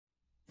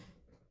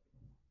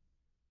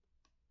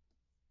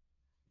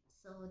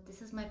So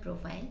this is my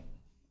profile.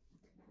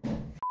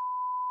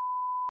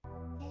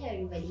 Hello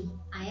everybody,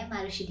 I am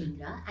Arushi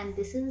Dhingra and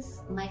this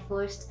is my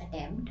first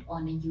attempt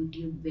on a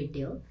YouTube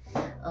video.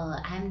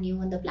 I am new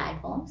on the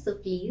platform, so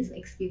please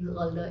excuse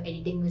all the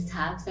editing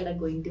mishaps that are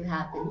going to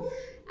happen.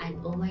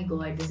 And oh my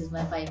god, this is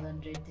my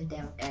 500th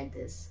attempt at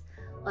this.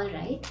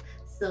 Alright,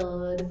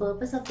 so the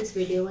purpose of this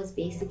video was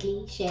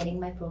basically sharing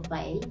my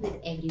profile with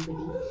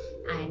everybody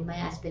and my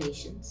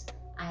aspirations.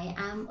 I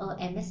am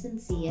a MS in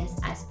CS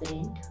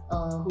aspirant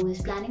who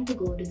is planning to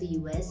go to the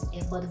US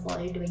for the fall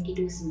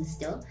 22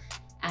 semester,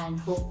 and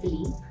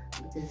hopefully,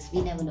 because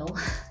we never know,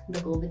 the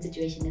COVID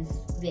situation is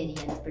very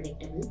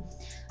unpredictable,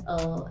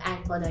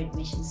 and for the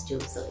admissions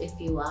too. So if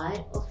you are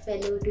a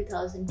fellow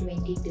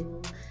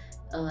 2022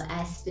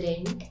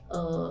 aspirant,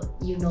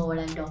 you know what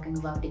I'm talking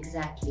about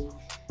exactly.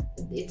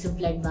 It's a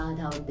bloodbath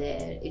out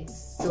there.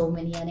 It's so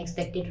many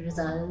unexpected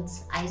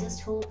results. I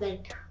just hope that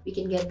we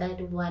can get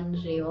that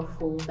one ray of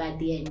hope at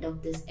the end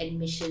of this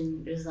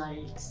admission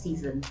result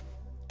season.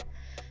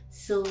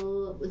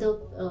 So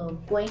the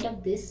point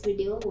of this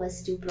video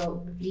was to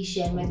probably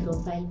share my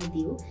profile with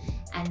you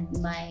and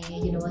my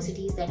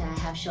universities that I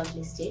have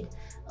shortlisted.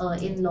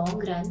 In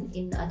long run,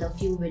 in other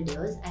few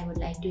videos, I would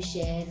like to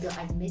share the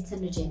admits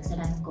and rejects that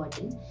I have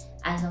gotten.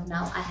 As of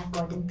now, I have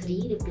gotten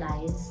 3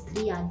 replies,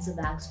 3 answer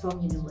backs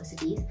from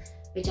universities,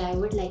 which I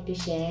would like to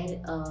share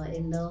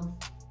in the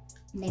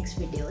next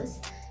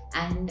videos.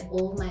 And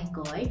oh my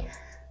god,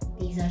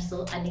 these are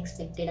so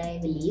unexpected, I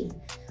believe.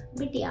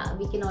 But yeah,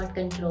 we cannot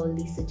control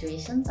these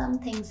situations. Some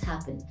things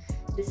happen.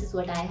 This is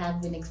what I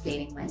have been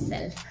explaining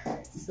myself.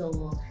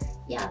 So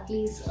yeah,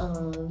 please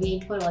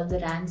wait for all the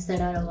rants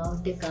that are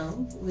about to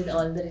come with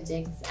all the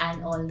rejects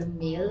and all the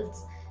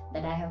mails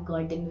that I have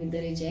gotten with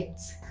the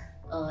rejects,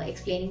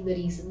 explaining the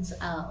reasons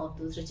of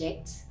those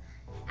rejects,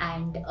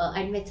 and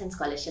admits and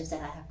scholarships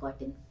that I have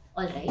gotten.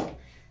 Alright.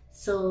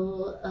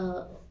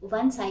 So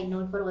one side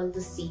note for all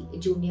the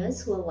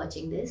juniors who are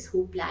watching this,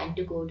 who plan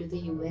to go to the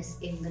US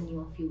in the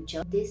near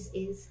future, this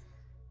is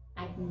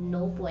at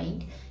no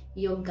point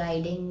your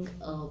guiding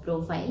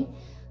profile.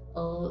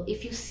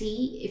 If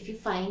you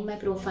find my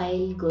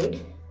profile good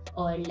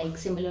or like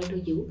similar to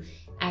you,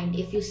 and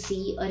if you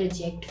see a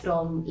reject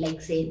from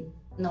like say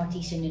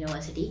Northeastern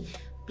University,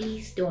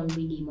 please don't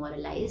be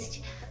demoralized,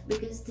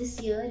 because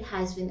this year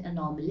has been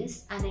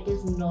anomalous and it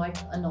is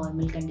not a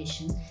normal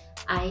condition.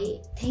 I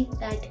think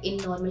that in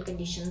normal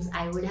conditions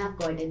I would have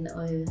gotten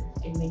an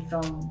admit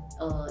from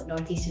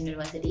Northeastern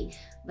University,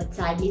 but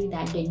sadly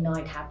that did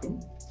not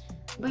happen.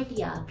 But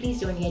yeah,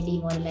 please don't get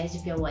demoralized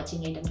if you're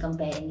watching it and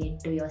comparing it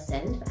to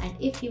yourself. And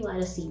if you are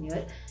a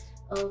senior,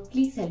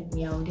 please help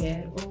me out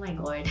here. Oh my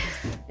god.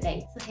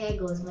 Right, so here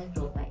goes my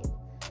profile.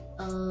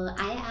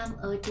 I am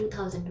a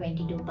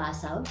 2022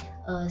 pass out.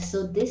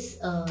 So this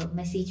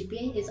my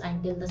CGPA is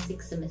until the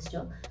 6th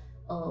semester.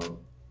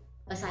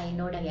 A side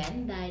note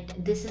again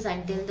that this is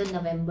until the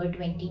November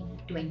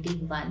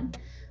 2021.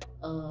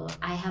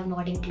 I have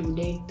not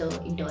included the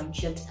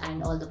internships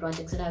and all the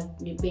projects that I've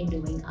been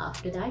doing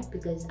after that,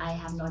 because I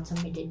have not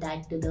submitted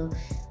that to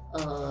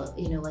the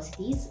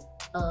universities.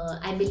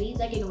 I believe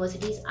that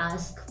universities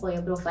ask for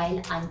your profile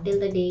until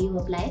the day you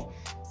apply.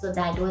 So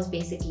that was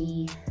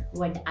basically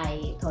what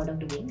I thought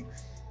of doing.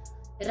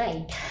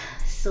 Right.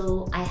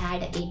 So I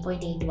had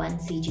 8.81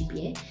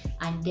 CGPA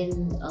until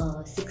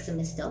 6th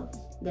semester.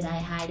 Then I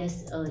had a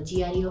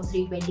GRE of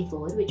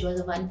 324, which was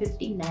a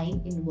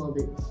 159 in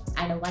verbal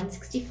and a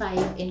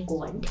 165 in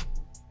quant.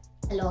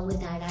 Along with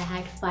that, I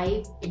had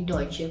 5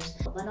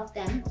 internships. One of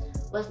them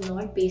was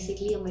not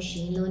basically a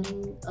machine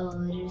learning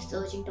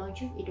research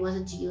internship. It was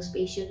a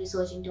geospatial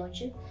research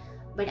internship.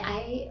 But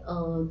I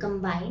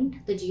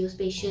combined the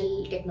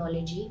geospatial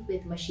technology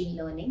with machine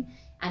learning,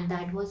 and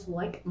that was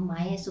what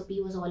my SOP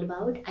was all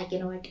about. I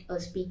cannot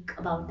speak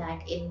about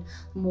that in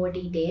more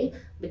detail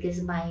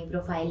because my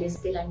profile is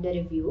still under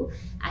review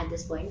at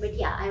this point. But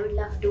yeah, I would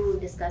love to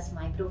discuss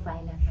my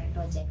profile and my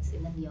projects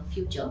in the near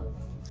future.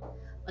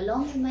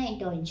 Along with my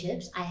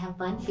internships, I have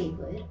one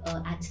paper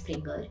at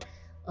Springer.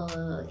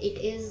 It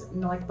is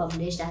not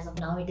published as of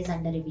now, it is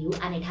under review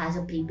and it has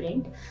a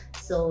preprint.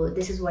 So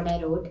this is what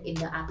I wrote in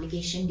the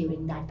application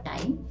during that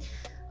time.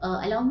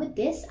 Along with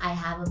this, I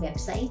have a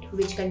website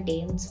which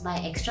contains my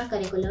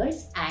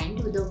extracurriculars and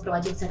the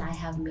projects that I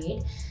have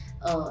made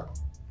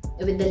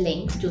with the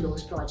links to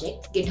those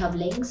projects, GitHub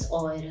links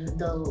or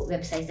the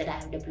websites that I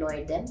have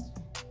deployed them.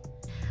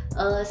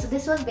 So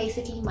this was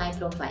basically my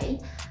profile.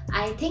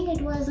 I think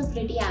it was a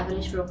pretty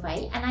average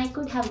profile and I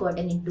could have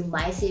gotten into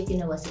my safe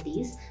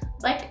universities,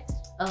 but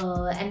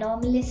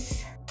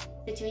anomalous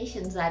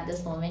situations at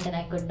this moment and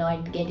I could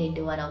not get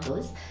into one of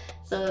those.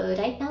 So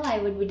right now I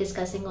would be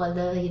discussing all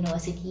the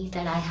universities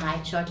that I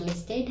had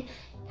shortlisted,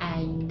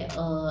 and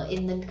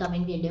in the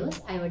coming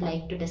videos I would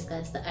like to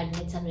discuss the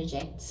admits and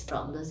rejects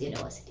from those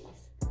universities.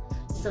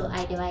 So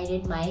I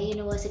divided my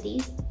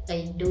universities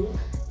into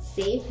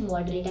safe,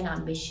 moderate and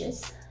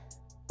ambitious.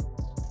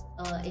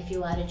 If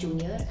you are a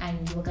junior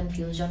and you were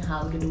confused on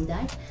how to do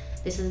that,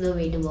 this is the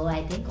way to go.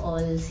 I think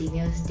all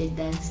seniors did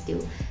this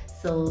too.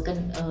 So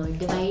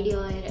divide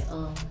your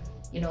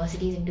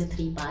universities into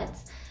three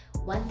parts.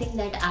 One thing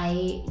that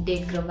I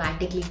did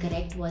grammatically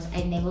correct was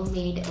I never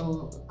made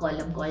a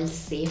column called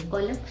safe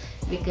column,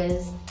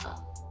 because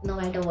no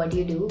matter what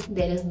you do,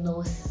 there is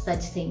no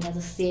such thing as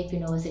a safe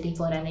university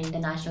for an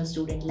international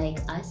student like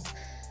us.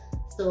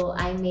 So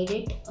I made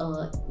it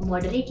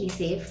moderately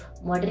safe,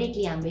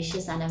 moderately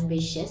ambitious, and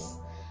ambitious.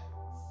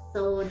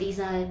 So these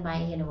are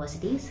my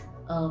universities.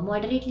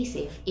 Moderately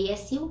safe,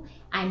 ASU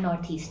and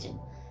Northeastern.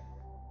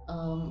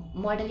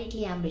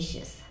 Moderately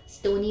ambitious,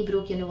 Stony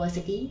Brook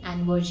University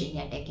and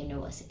Virginia Tech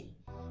University.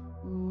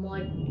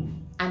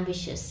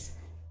 Ambitious,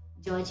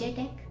 Georgia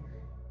Tech,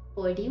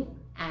 Purdue,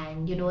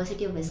 and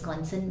University of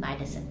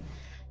Wisconsin-Madison.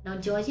 Now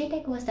Georgia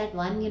Tech was that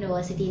one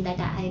university that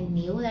I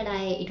knew that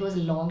it was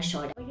long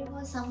shot, but it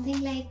was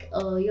something like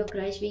your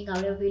crush being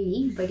out of your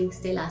league, but you're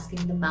still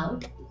asking them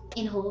out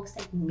in hopes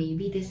that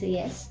maybe they say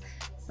yes.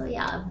 So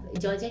yeah,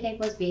 Georgia Tech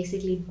was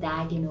basically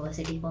that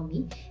university for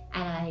me,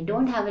 and I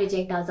don't have a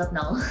reject as of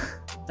now,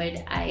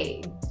 but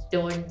I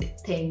don't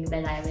think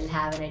that I will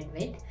have an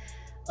admit,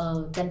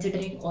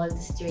 considering all the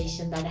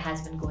situation that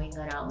has been going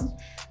around.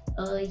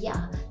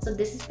 Yeah, so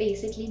this is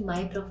basically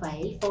my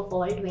profile for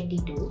fall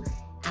 22,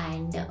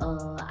 and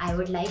I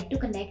would like to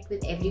connect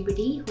with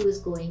everybody who is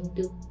going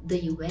to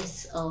the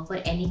US for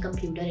any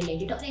computer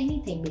related or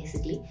anything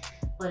basically,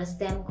 for a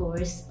STEM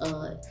course,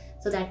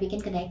 so that we can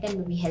connect and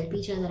maybe help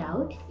each other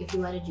out. If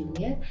you are a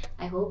junior,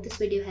 I hope this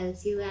video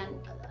helps you and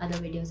other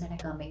videos that are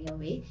coming your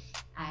way,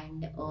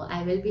 and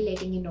I will be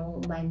letting you know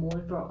my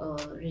more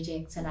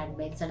rejects and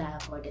admits that I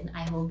have gotten.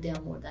 I hope there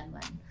are more than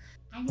one.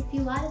 And if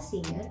you are a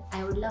senior,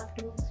 I would love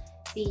to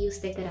see you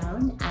stick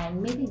around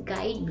and maybe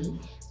guide me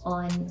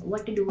on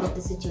what to do with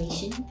the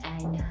situation,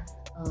 and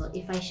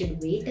if I should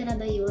wait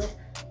another year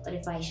or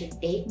if I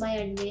should take my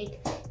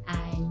admit,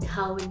 and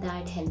how would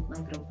that help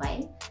my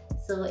profile.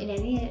 So in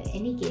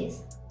any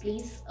case,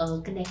 please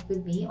connect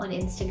with me on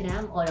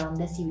Instagram or on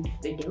this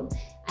YouTube video.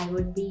 I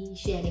would be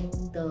sharing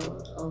the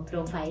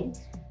profile,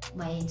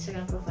 my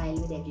Instagram profile,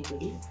 with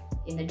everybody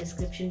in the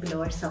description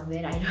below or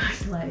somewhere. I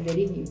don't know, I'm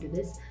very new to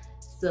this.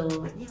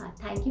 So yeah,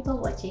 thank you for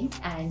watching,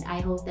 and I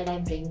hope that I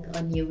bring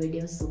a new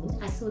video soon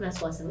as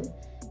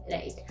possible.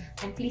 Right,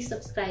 and please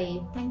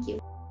subscribe. Thank you.